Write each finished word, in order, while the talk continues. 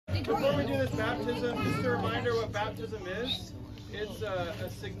before we do this baptism, just a reminder what baptism is. It's a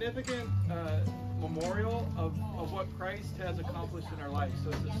significant memorial of what Christ has accomplished in our life.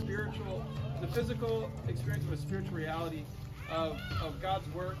 So it's the physical experience of a spiritual reality of God's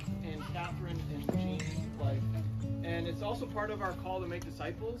work in Katherine and Jean's life. And it's also part of our call to make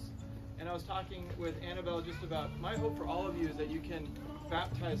disciples. And I was talking with Annabelle just about my hope for all of you is that you can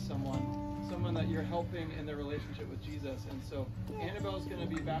baptize someone that you're helping in their relationship with Jesus. And so Annabelle's going to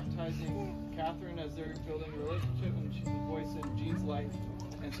be baptizing Katherine as they're building a relationship, and she's a voice in Jean's life.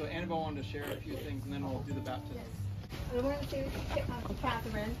 And so Annabelle wanted to share a few things, and then we'll do the baptism. Yes. I want to say to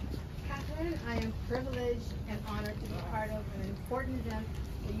Katherine. Catherine, I am privileged and honored to be part of an important event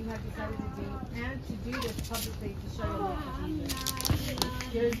that you have decided to do, and to do this publicly to show your love for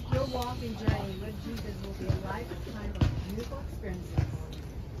Jesus. Your walking journey with Jesus will be a lifetime of beautiful experiences.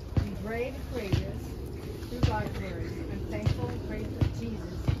 Be brave and courageous through God's word. I'm thankful and grateful to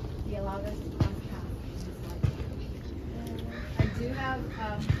Jesus He allowed us to cross paths in this life. I do have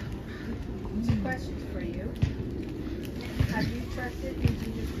 2 questions for you. Have you trusted in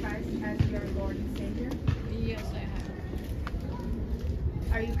Jesus Christ as your Lord and Savior? Yes, I have.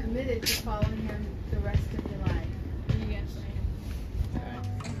 Are you committed to following Him the rest of your life? Yes, I am.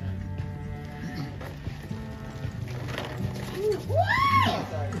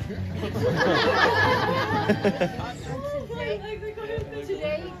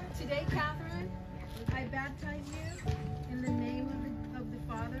 Today, Catherine, I baptize you in the name of the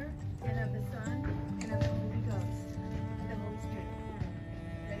Father, and of the Son, and of the Holy Ghost.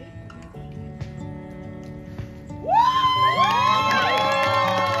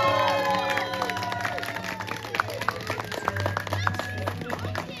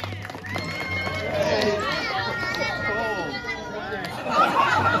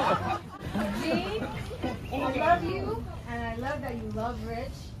 Jean, I love you, and I love that you love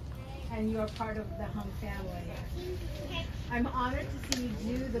Rich, and you are part of the Hum family. I'm honored to see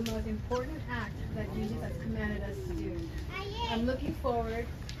you do the most important act that Jesus has commanded us to do. I'm looking forward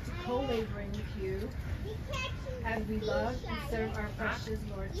to co-laboring with you as we love and serve our precious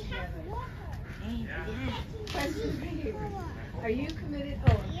Lord together. Question for you. Are you committed?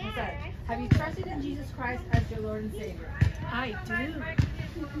 Oh, I'm sorry. Have you trusted in Jesus Christ as your Lord and Savior? I do.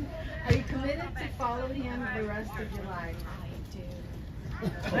 Are you committed to follow Him the rest of your life? I do.